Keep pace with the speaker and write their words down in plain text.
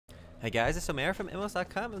Hey guys, it's Omer from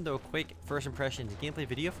MMOs.com and do a quick first impressions gameplay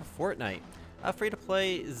video for Fortnite. A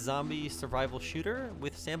free-to-play zombie survival shooter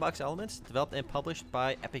with sandbox elements developed and published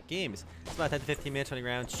by Epic Games. It's about 10 to 15 minutes running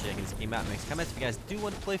around, checking this game out. Makes comments if you guys do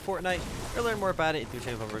want to play Fortnite or learn more about it. Do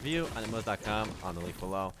check out a review on MMOs.com on the link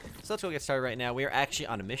below. So let's go get started right now. We are actually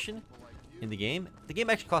on a mission in the game. The game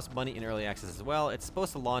actually costs money in early access as well. It's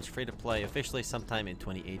supposed to launch free-to-play officially sometime in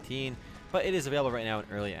 2018, but it is available right now in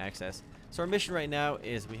early access. So our mission right now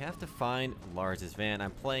is we have to find Lars's van.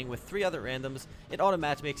 I'm playing with 3 other randoms. It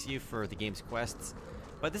auto-match makes you for the game's quests.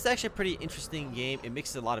 But this is actually a pretty interesting game. It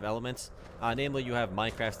mixes a lot of elements. Namely, you have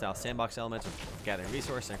Minecraft-style sandbox elements with gathering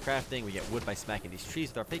resources and crafting. We get wood by smacking these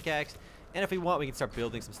trees with our pickaxe. And if we want, we can start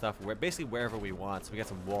building some stuff basically wherever we want. So we got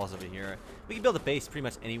some walls over here. We can build a base pretty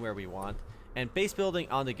much anywhere we want. And base building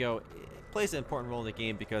on the go plays an important role in the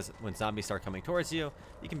game because when zombies start coming towards you,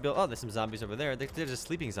 you can build. Oh, there's some zombies over there. They're just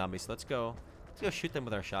sleeping zombies. So let's go shoot them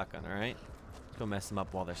with our shotgun. All right, let's go mess them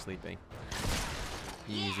up while they're sleeping.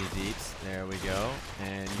 Easy deeps. There we go.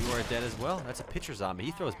 And you are dead as well. That's a pitcher zombie.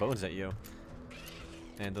 He throws bones at you.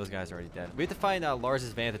 And those guys are already dead. We have to find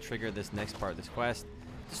Lars's van to trigger this next part of this quest.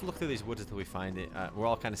 Just look through these woods until we find it. We're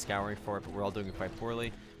all kind of scouring for it, but we're all doing it quite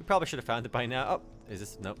poorly. We probably should have found it by now. Oh, is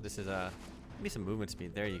this? Nope. This is give me some movement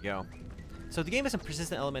speed. There you go. So the game has some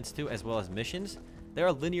persistent elements too, as well as missions. There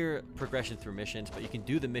are linear progression through missions, but you can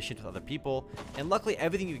do the missions with other people. And luckily,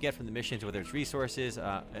 everything you get from the missions, whether it's resources,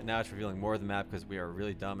 now it's revealing more of the map because we are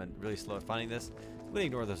really dumb and really slow at finding this. I'm gonna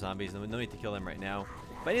ignore those zombies. No need to kill them right now.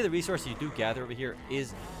 But any of the resources you do gather over here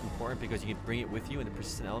is important because you can bring it with you in the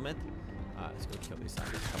persistent element. Let's go kill these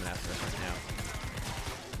zombies coming after us right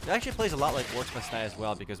now. It actually plays a lot like Orcs Must Die as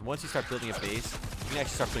well, because once you start building a base, you can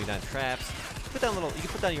actually start putting down traps. You can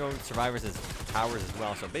put down your own survivors as towers as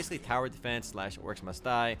well. So basically tower defense / Orcs Must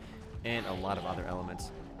Die and a lot of other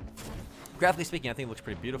elements. Graphically speaking, I think it looks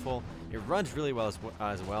pretty beautiful. It runs really well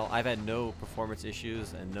as well. I've had no performance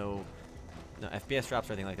issues and no FPS drops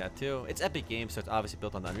or anything like that too. It's Epic Games, so it's obviously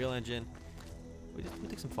built on the Unreal Engine. We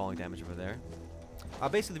took some falling damage over there.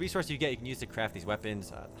 Basically, the resources you get, you can use to craft these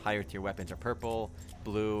weapons. Higher tier weapons are purple,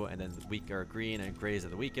 blue, and then the weak are green, and grays are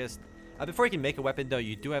the weakest. Before you can make a weapon, though,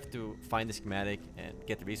 you do have to find the schematic and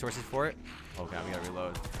get the resources for it. Oh god, we gotta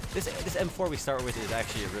reload. This M4 we start with is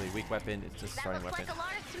actually a really weak weapon. It's just a starting weapon.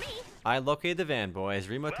 I located the van, boys.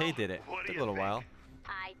 Remote did it. Took a little while.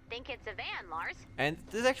 I think it's a van, Lars. And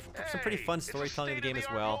there's actually some pretty fun storytelling in the game as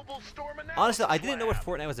well. Honestly, I didn't know what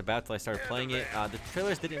Fortnite was about till I started playing it. The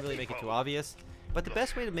trailers didn't really make it too obvious. But the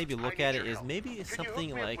best way to maybe look at it is maybe something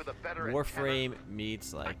like Warframe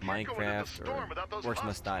meets like Minecraft or Orcs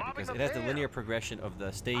Must Die, because it has the linear progression of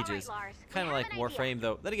the stages, kind of like Warframe,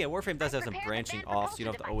 though. Then again, Warframe does have some branching off, so you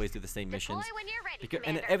don't have to always do the same missions.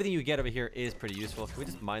 And everything you get over here is pretty useful. Can we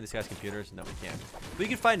just mine this guy's computers? No, we can't. But you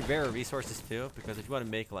can find rarer resources too, because if you want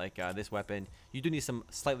to make like this weapon, you do need some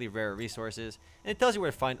slightly rarer resources. And it tells you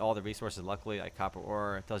where to find all the resources, luckily, like copper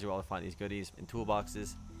ore. It tells you where to find these goodies in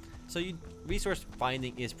toolboxes. So resource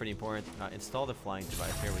finding is pretty important. Install the flying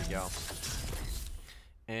device. Here we go.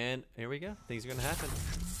 And here we go. Things are going to happen.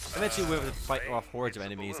 Eventually we'll have to fight off hordes of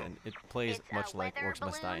enemies, and it plays much like Orcs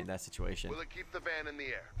Must Die in that situation. Will it keep the van in the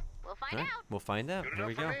air? We'll find out. We'll find out. Here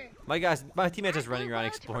we go. My teammates just running around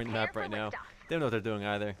exploring the map right now. They don't know what they're doing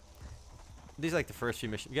either. These are like the first few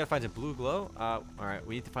missions. We got to find some blue glow. Alright,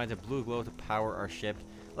 we need to find some blue glow to power our ship.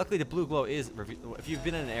 Luckily, the blue glow is, if you've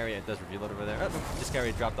been in an area, it does reveal it over there. Oh, this guy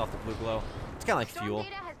already dropped off the blue glow. It's kind of like fuel.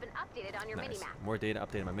 Data has been updated on your Nice. minimap. More data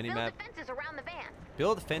updated on my minimap. Build defenses around the van.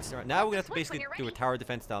 Build a fence. Now we're going to have to basically do a tower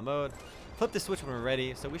defense style mode. Flip the switch when we're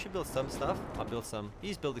ready. So we should build some stuff. I'll build some.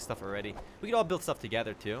 He's building stuff already. We can all build stuff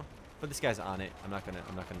together too. But this guy's on it. I'm not gonna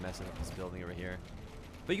mess with this building over here.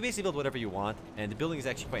 But you can basically build whatever you want, and the building is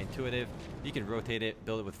actually quite intuitive. You can rotate it,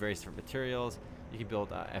 build it with various different materials. You can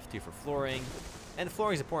build F2 for flooring. And the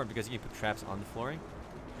flooring is important because you can put traps on the flooring.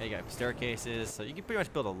 And you got staircases, so you can pretty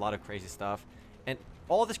much build a lot of crazy stuff. And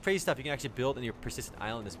all this crazy stuff you can actually build in your persistent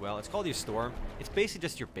island as well. It's called your storm. It's basically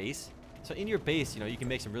just your base. So in your base, you can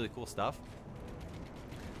make some really cool stuff.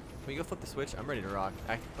 When you go flip the switch, I'm ready to rock.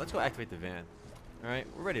 Let's go activate the van. Alright,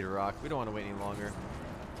 we're ready to rock. We don't want to wait any longer.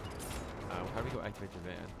 How do we go activate the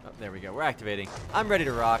van? Oh, there we go. We're activating. I'm ready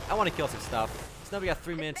to rock. I want to kill some stuff. So now we got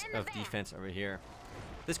 3 minutes of defense over here.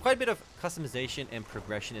 There's quite a bit of customization and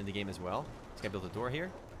progression in the game as well. Let's build a door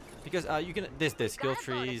here, because there's skill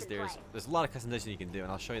trees. There's a lot of customization you can do,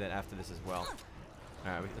 and I'll show you that after this as well.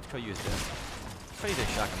 All right, let's try use this. Let's try using a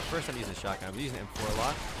shotgun. The first time using a shotgun, we're using M4 a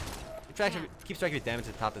lot. It keeps striking damage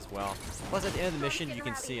at the top as well. Plus, at the end of the mission, you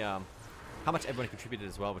can see how much everyone contributed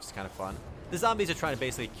as well, which is kind of fun. The zombies are trying to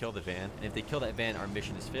basically kill the van, and if they kill that van, our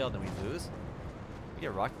mission is failed and we lose. We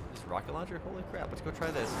get this rocket launcher. Holy crap! Let's go try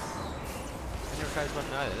this. I never tried this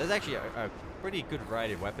weapon either. There's actually a pretty good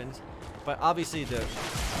variety of weapons, but obviously the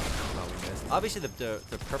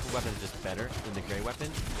purple weapon is just better than the gray weapon.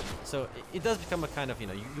 So it does become a kind of,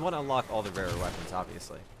 you want to unlock all the rarer weapons,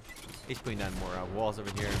 obviously. He's putting down more walls over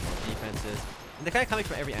here, more defenses. And they're kind of coming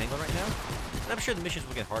from every angle right now. And I'm sure the missions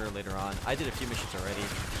will get harder later on. I did a few missions already.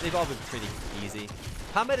 They've all been pretty easy.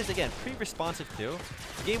 Combat is, again, pretty responsive too.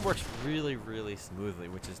 The game works really, really smoothly,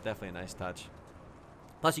 which is definitely a nice touch.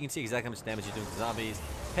 Plus, you can see exactly how much damage you're doing to zombies.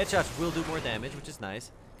 Headshots will do more damage, which is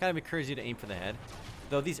nice. Kind of encourages you to aim for the head.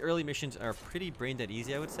 Though these early missions are pretty brain dead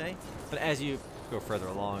easy, I would say. But as you go further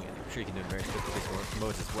along, and I'm sure you can do various different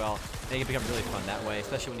modes as well, they can become really fun that way,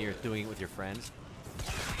 especially when you're doing it with your friends.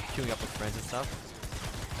 Queuing up with friends and stuff.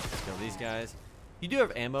 Let's kill these guys. You do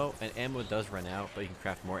have ammo, and ammo does run out, but you can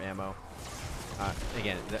craft more ammo.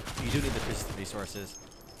 Again, you do need the persistent resources.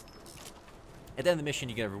 At the end of the mission,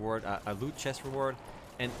 you get a reward, a loot chest reward,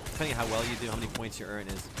 and depending on how well you do, how many points you earn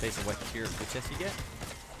is based on what tier of loot chest you get.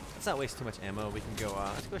 Let's not waste too much ammo. We can go,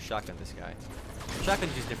 let's go shotgun this guy. Shotgun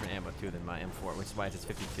uses different ammo too than my M4, which is why it's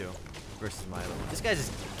 52 versus my other one. This guy's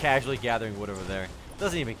just casually gathering wood over there.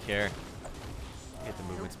 Doesn't even care. Get the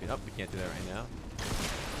movement speed up. We can't do that right now.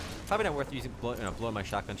 Probably not worth using blowing my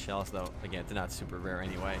shotgun shells, though. Again, they're not super rare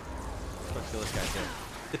anyway. Let's go kill this guy too.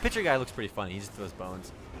 The pitcher guy looks pretty funny. He just throws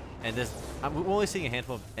bones. And we're only seeing a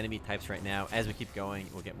handful of enemy types right now. As we keep going,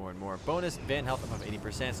 we'll get more and more. Bonus, van health above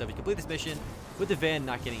 80%. So if you complete this mission with the van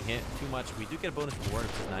not getting hit too much, we do get a bonus reward,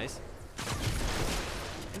 which is nice.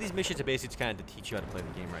 And these missions are basically just kind of to teach you how to play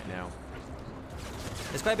the game right now.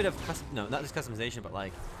 There's quite a bit of, not just customization, but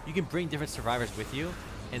like, you can bring different survivors with you.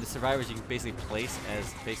 And the survivors you can basically place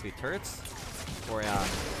as basically turrets or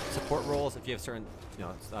support roles. If you have certain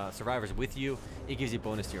survivors with you, it gives you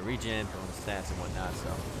bonus to your regen, bonus stats, and whatnot. So,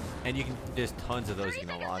 and there's tons of those you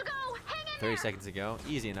can unlock. 30 seconds ago,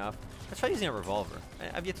 easy enough. Let's try using a revolver.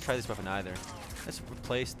 I've yet to try this weapon either. Let's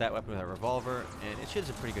replace that weapon with a revolver, and it should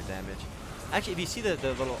do some pretty good damage. Actually, if you see the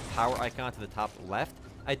little power icon to the top left,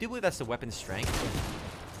 I do believe that's the weapon's strength.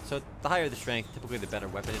 So the higher the strength, typically the better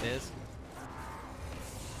weapon it is.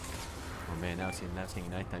 Oh man, now it's getting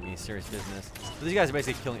nighttime. Means serious business. So these guys are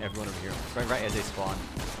basically killing everyone over here, right as they spawn.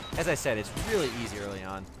 As I said, it's really easy early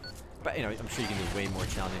on, but I'm sure you can do way more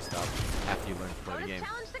challenging stuff after you learn to play the game.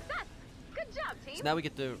 Good job, team. So now we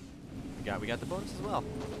get we got the bonus as well.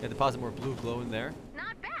 We deposit more blue glow in there.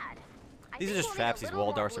 Not bad. These are just traps, these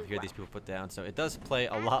wall darts over here these people put down, so it does play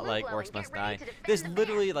a lot like Orcs Must Die. There's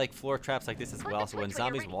literally like floor traps like this as well, so when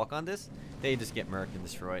zombies walk on this, they just get murked and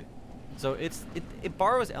destroyed. So it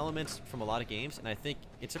borrows elements from a lot of games, and I think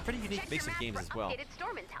it's a pretty unique mix of games as well.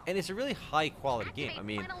 And it's a really high quality game. I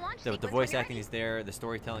mean, the voice acting is there, the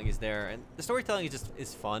storytelling is there, and the storytelling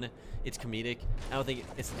is fun. It's comedic. I don't think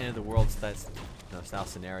it's the end of the world style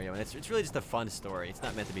scenario, and it's really just a fun story. It's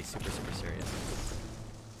not meant to be super serious.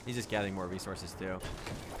 He's just gathering more resources too.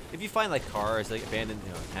 If you find like cars, like abandoned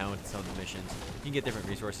towns and some of the missions, you can get different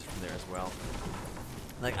resources from there as well.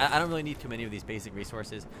 Like, I don't really need too many of these basic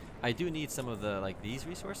resources. I do need some of these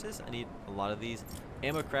resources. I need a lot of these.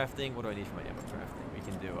 Ammo crafting, what do I need for my ammo crafting? We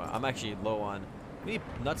can do, I'm actually low on, we need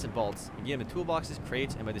nuts and bolts. You get them in toolboxes,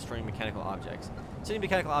 crates, and by destroying mechanical objects. So any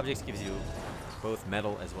mechanical objects gives you both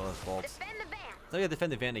metal as well as bolts. So you gotta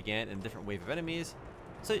defend the van again in a different wave of enemies.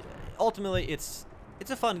 So ultimately, it's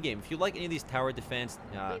a fun game. If you like any of these tower defense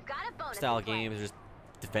style games, or just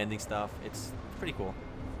defending stuff, it's pretty cool.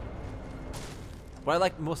 What I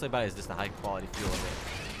like mostly about it is just the high quality feel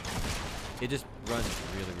of it. It just runs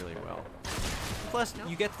really well. Plus,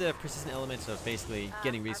 you get the persistent elements of basically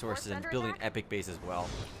getting resources and building an epic base as well.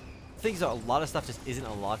 Things a lot of stuff just isn't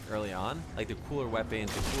unlocked early on, like the cooler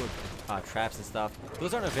weapons, the cooler traps and stuff.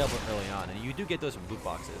 Those aren't available early on, and you do get those from loot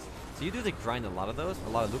boxes. So you do have to grind a lot of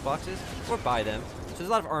loot boxes, or buy them. So there's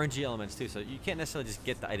a lot of RNG elements too, so you can't necessarily just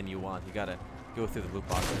get the item you want. You gotta go through the loot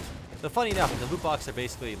boxes. So funny enough, the loot boxes are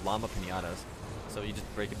basically llama pinatas. So you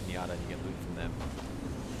just break a pinata and you get loot from them.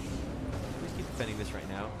 Let's keep defending this right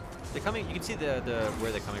now. They're coming. You can see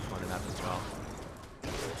where they're coming from on the map as well.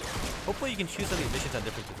 Hopefully you can choose some of these missions on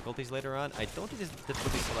different difficulties later on. I don't think there's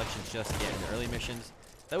difficulty selection just yet in the early missions.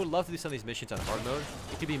 I would love to do some of these missions on hard mode.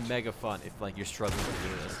 It could be mega fun if you're struggling to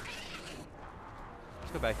do this.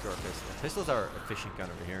 Let's go back to our pistols. Pistols are a fishing gun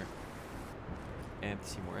over here. And to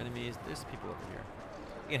see more enemies, there's people over here.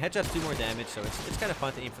 Again, headshots do more damage, so it's kind of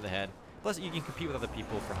fun to aim for the head. Plus, you can compete with other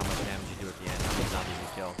people for how much damage you do at the end, how many zombies you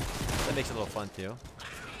kill. That makes it a little fun too.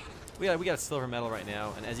 We got a silver medal right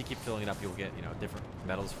now, and as you keep filling it up, you'll get different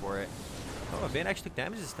medals for it. Oh, Van actually took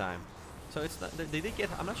damage this time, so it's not, they did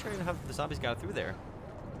get. I'm not sure even how the zombies got through there.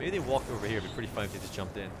 Maybe they walked over here. It'd be pretty fun if they just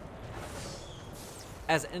jumped in.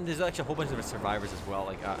 And there's actually a whole bunch of survivors as well,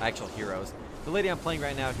 like actual heroes. The lady I'm playing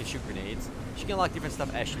right now can shoot grenades. She can unlock different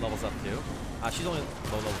stuff as she levels up too. She's only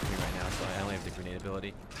low level 3 right now, so I only have the grenade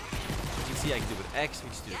ability. As you can see, I can do it with X. We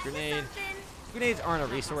just do the grenade. Grenades aren't a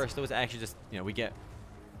resource. Those actually just, you know, we get,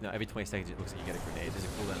 you know, every 20 seconds it looks like you get a grenade. There's a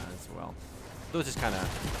cooldown on it as well. Those just kind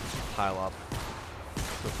of pile up.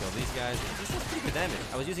 Go kill these guys. This is pretty good damage.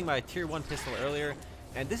 I was using my tier 1 pistol earlier,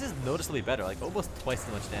 and this is noticeably better, like almost twice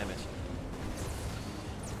as much damage.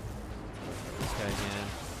 This guy again.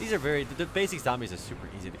 These are the basic zombies are super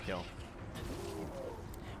easy to kill.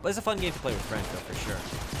 But it's a fun game to play with friends though, for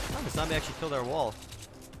sure. Oh, the zombie actually killed our wall.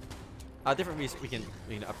 Different ways we can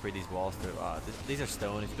upgrade these walls to, these are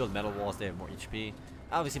stone. If you build metal walls, they have more HP.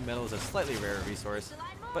 Obviously metal is a slightly rarer resource,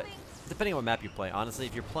 but depending on what map you play, honestly,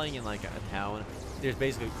 if you're playing in like a town, there's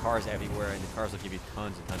basically cars everywhere, and the cars will give you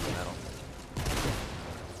tons and tons of metal.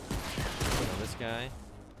 So this guy.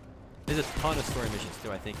 There's a ton of story missions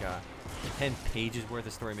too. I think 10 pages worth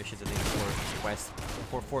of story missions. I think 4 quests,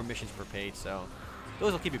 4 missions per page. So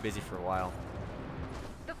those will keep you busy for a while.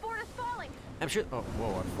 The fort is falling. I'm sure. Oh,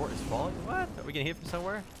 whoa! Our fort is falling. What? Are we getting hit from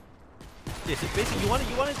somewhere? Yeah. So basically, you want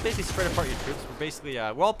to basically spread apart your troops. We're basically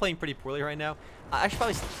we're all playing pretty poorly right now. I should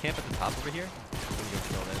probably camp at the top over here. I'm gonna go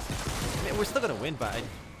kill this. I mean, we're still gonna win, but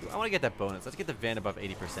I want to get that bonus. Let's get the van above 80%.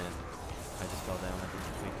 I just fell down with a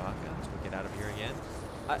complete pocket. Let's go get out of here again.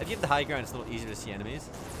 If you have the high ground, it's a little easier to see enemies.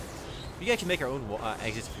 We can actually make our own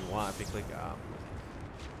exits if you want. If we click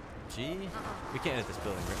G, we can't enter this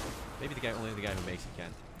building. Maybe only the guy who makes it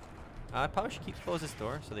can. I probably should close this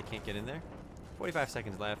door so they can't get in there. 45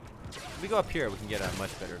 seconds left. If we go up here, we can get a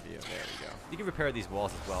much better view. There we go. You can repair these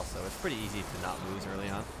walls as well, so it's pretty easy to not lose early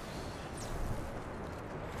on.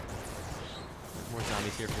 There's more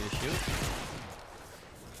zombies here for you to shoot.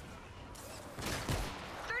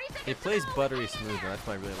 It plays buttery smoother. That's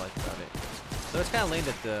what I really like about it. So it's kind of lame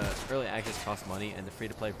that the early access costs money and the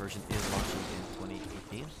free-to-play version is launching in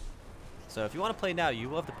 2018. So if you want to play now, you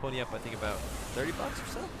will have to pony up, I think, about 30 bucks or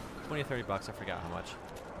so. 20 or 30 bucks. I forgot how much.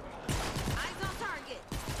 Eyes on target.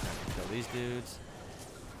 Kill these dudes.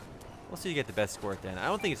 We'll see who get the best score at the end. I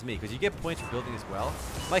don't think it's me, because you get points for building as well.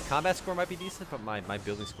 My combat score might be decent, but my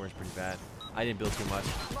building score is pretty bad. I didn't build too much.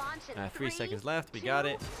 3 seconds left. We got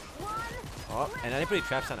it. Oh, and I didn't put any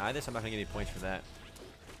traps on either, so I'm not going to get any points for that.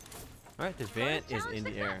 Alright, the van is in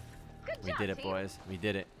the air. We did it, boys. We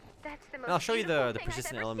did it. And I'll show you the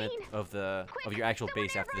persistent element of your actual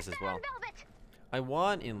base after this as well. I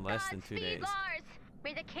won in less than 2 days.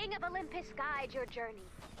 May the King of Olympus guide your journey.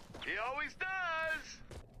 He always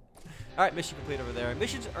does. Alright, mission complete over there.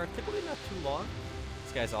 Missions are typically not too long.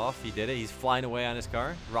 This guy's off. He did it. He's flying away on his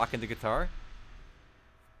car, rocking the guitar.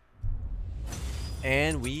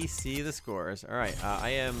 And we see the scores. Alright,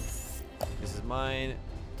 this is mine.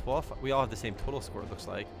 12. We all have the same total score, it looks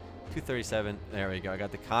like. 237. There we go. I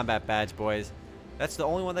got the combat badge, boys. That's the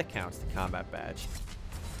only one that counts, the combat badge.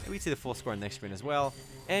 And we see the full score on the next screen as well.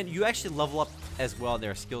 And you actually level up as well.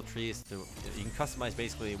 There are skill trees. You can customize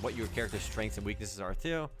basically what your character's strengths and weaknesses are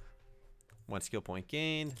too. 1 skill point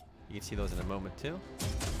gained. You can see those in a moment too.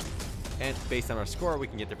 And based on our score, we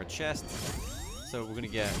can get different chests. So we're gonna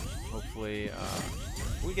get, hopefully,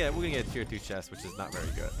 we're gonna get a tier 2 chest, which is not very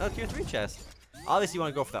good. Oh, tier 3 chest. Obviously, you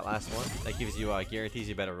want to go for that last one. That gives you, guarantees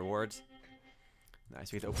you better rewards.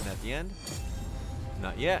 Nice. We get to open that at the end.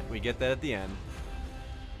 Not yet. We get that at the end.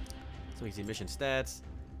 So we can see mission stats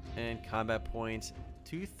and combat points.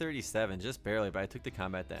 237, just barely, but I took the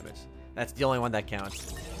combat damage. That's the only one that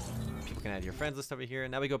counts. People can add your friends list over here.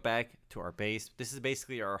 Now we go back to our base. This is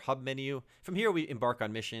basically our hub menu. From here, we embark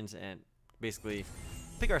on missions and basically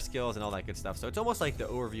pick our skills and all that good stuff. So it's almost like the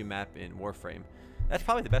overview map in Warframe. That's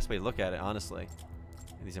probably the best way to look at it, honestly.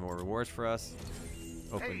 And these are more rewards for us.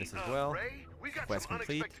 Open this as well. Ray, we got Quest some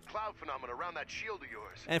complete. unexpected cloud phenomena around that shield of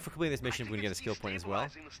yours. And for completing this mission, we're gonna get a skill point as well.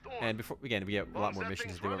 And before again, we get a lot more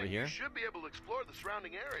missions to do over here. You should be able to explore the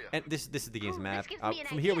surrounding area. And this is the game's map. gives me an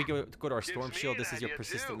From here, we idea. go to our storm shield. This is your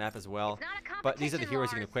persistent map as well. It's not a But these are the competition, heroes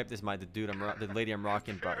you can Lars. equip. This is the lady I'm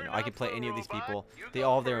rocking. But Fair I can play enough, any of these robot. people. You They go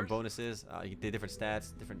all have their own first. bonuses. You get different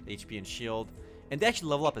stats, different HP and shield. And they actually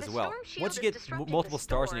level up If as the well. storm shield Once you is get disrupting multiple the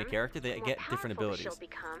stars in your storm, character, they the more get different powerful the abilities. shield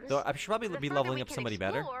becomes, So I should probably the be further leveling we up can somebody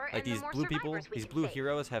better. explore, Like and the these more blue people, survivors we these can blue save.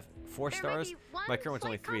 heroes have 4 There may stars. be one My current one's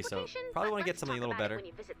only slight 3, so complication, probably but want to get let's something a talk little about it better. when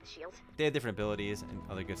you visit the shield. They have different abilities and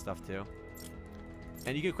other good stuff too.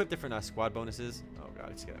 And you can equip different squad bonuses. Oh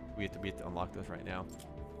god, we have to unlock those right now.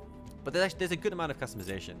 But there's a good amount of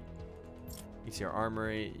customization. You see our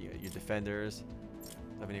armory, your defenders.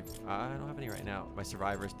 I don't have any right now. My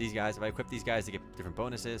survivors, these guys. If I equip these guys, they get different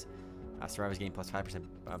bonuses. Survivor's gain plus 5%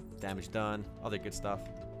 damage done. Other good stuff.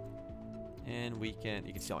 And you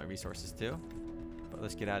can see all my resources too. But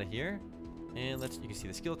let's get out of here. And you can see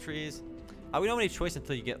the skill trees. We don't have any choice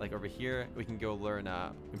until you get like over here. We can go learn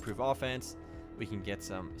improve offense. We can get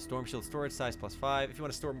some storm shield storage size plus 5 if you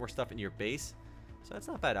want to store more stuff in your base. So that's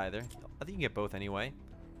not bad either. I think you can get both anyway.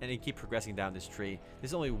 And you keep progressing down this tree. This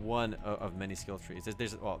is only one of many skill trees.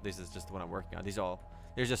 Well, this is just the one I'm working on.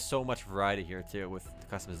 There's just so much variety here too with the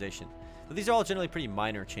customization. But these are all generally pretty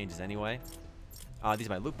minor changes anyway. These are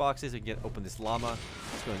my loot boxes. We can open this llama.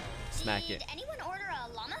 Let's go and smack it. Anyone order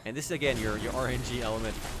a llama? And this is again your RNG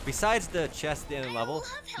element. Besides the chest at the end of the level,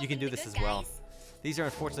 you can do this as well. These are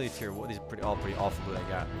unfortunately tier 1. These are all pretty awful loot I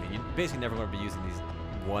got. I mean, you're basically never going to be using these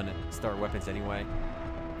 1-star weapons anyway.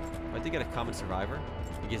 I did get a common survivor.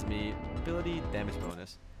 It gives me ability damage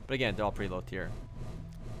bonus. But again, they're all pretty low tier.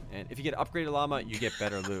 And if you get upgraded llama, you get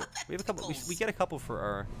better loot. We have a couple. We get a couple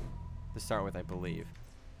for to start with, I believe.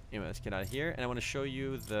 Anyway, let's get out of here. And I want to show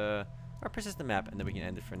you our persistent map, and then we can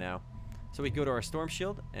end it for now. So we go to our storm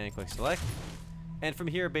shield and click select. And from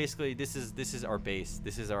here, basically, this is our base.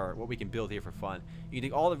 This is what we can build here for fun. You can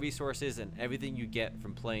take all the resources and everything you get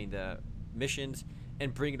from playing the missions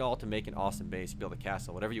and bring it all to make an awesome base. Build a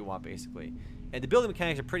castle, whatever you want, basically. And the building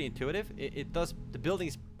mechanics are pretty intuitive. The building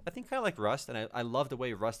is, I think, kind of like Rust, and I love the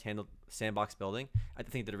way Rust handled sandbox building. I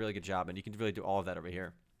think they did a really good job, and you can really do all of that over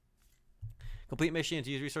here. Complete missions,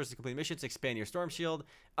 use resources to complete missions, expand your storm shield,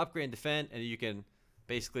 upgrade and defend, and you can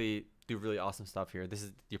basically do really awesome stuff here. This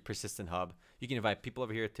is your persistent hub. You can invite people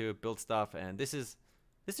over here to build stuff, and this is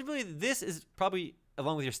probably,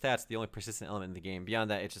 along with your stats, the only persistent element in the game. Beyond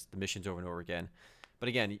that, it's just the missions over and over again. But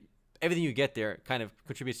again, everything you get there kind of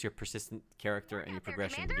contributes to your persistent character and your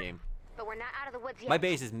progression in the game. But we're not out of the woods yet. My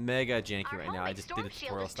base is mega janky right now. I just did the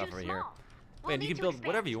tutorial stuff over here. And you can build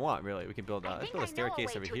whatever you want, really. We can build let's build a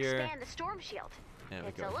staircase over here. And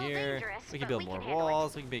we go here. We can build more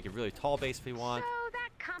walls. We can make a really tall base if we want.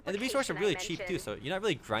 And the resources are really cheap too, so you're not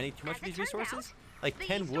really grinding too much for these resources. Like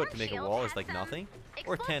 10 wood to make a wall is like nothing,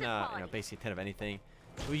 or 10, basically 10 of anything.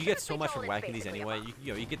 Well, you get so much from whacking these anyway.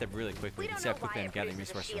 You get them really quickly. You can see how quickly I'm gathering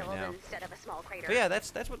resources right now. But yeah,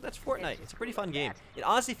 that's Fortnite. It's a pretty fun game. It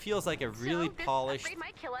honestly feels like a really polished,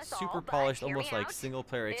 super polished, almost like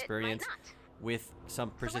single-player experience with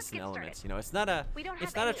some persistent elements. You know, it's not a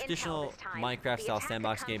traditional Minecraft-style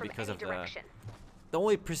sandbox game because of the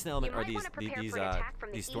only persistent element are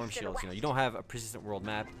these storm shields. You know, you don't have a persistent world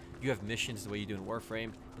map. You have missions the way you do in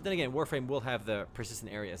Warframe. But then again, Warframe will have the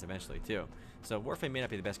persistent areas eventually too. So Warframe may not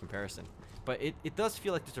be the best comparison, but it does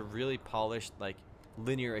feel like just a really polished, like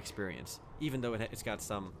linear experience, even though it's got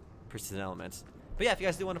some persistent elements. But yeah, if you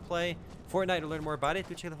guys do want to play Fortnite or learn more about it,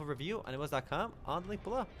 do check out the full review on MMOs.com on the link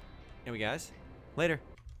below. Anyway, guys, later.